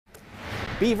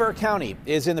Beaver County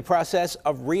is in the process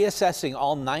of reassessing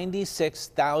all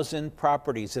 96,000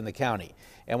 properties in the county.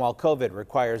 And while COVID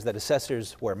requires that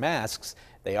assessors wear masks,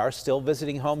 they are still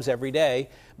visiting homes every day.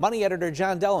 Money editor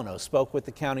John Delano spoke with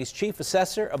the county's chief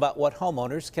assessor about what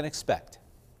homeowners can expect.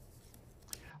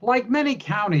 Like many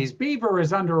counties, Beaver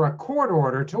is under a court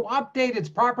order to update its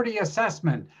property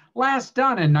assessment, last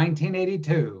done in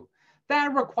 1982.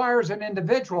 That requires an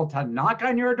individual to knock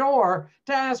on your door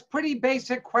to ask pretty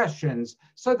basic questions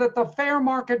so that the fair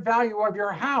market value of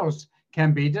your house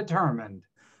can be determined.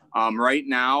 Right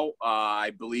now,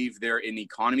 I believe they're in the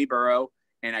Economy Borough,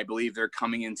 and I believe they're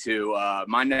coming into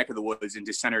my neck of the woods,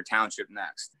 into Center Township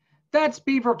next. That's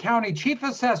Beaver County Chief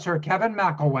Assessor Kevin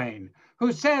McElwain,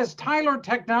 who says Tyler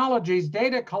Technologies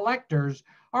data collectors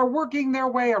are working their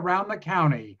way around the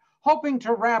county, hoping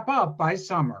to wrap up by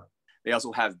summer. They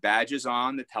also have badges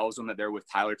on that tells them that they're with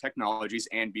Tyler Technologies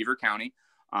and Beaver County.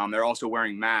 They're also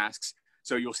wearing masks.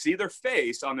 So you'll see their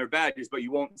face on their badges, but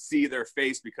you won't see their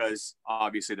face because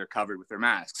obviously they're covered with their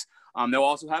masks. They'll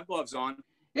also have gloves on.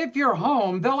 If you're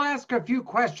home, they'll ask a few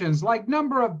questions like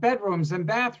number of bedrooms and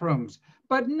bathrooms,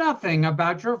 but nothing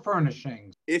about your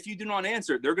furnishings. If you do not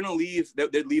answer, they're going to leave.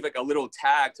 They'd leave like a little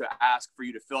tag to ask for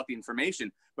you to fill out the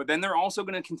information, but then they're also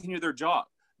going to continue their job.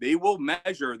 They will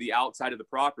measure the outside of the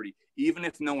property, even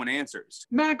if no one answers.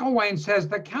 McElwain says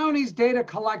the county's data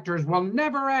collectors will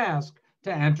never ask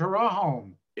to enter a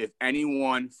home. If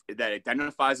anyone that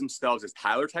identifies themselves as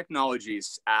Tyler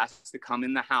Technologies asks to come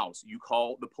in the house, you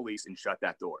call the police and shut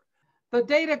that door. The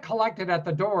data collected at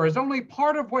the door is only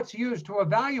part of what's used to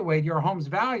evaluate your home's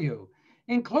value,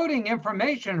 including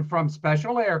information from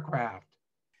special aircraft.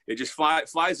 It just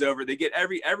flies over. They get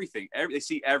everything. They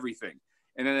see everything.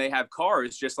 And then they have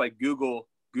cars just like Google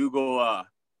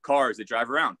cars that drive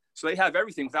around. So they have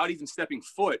everything without even stepping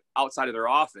foot outside of their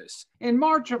office. In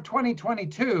March of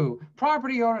 2022,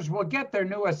 property owners will get their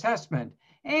new assessment,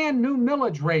 and new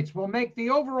millage rates will make the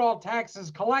overall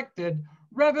taxes collected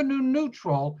revenue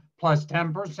neutral plus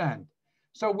 10%.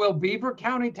 So will Beaver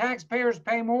County taxpayers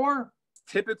pay more?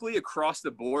 Typically across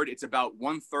the board, it's about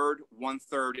 1/3,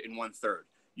 1/3, and 1/3.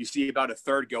 You see about a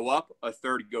third go up, a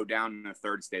third go down, and a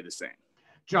third stay the same.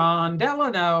 John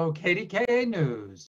Delano, KDKA News.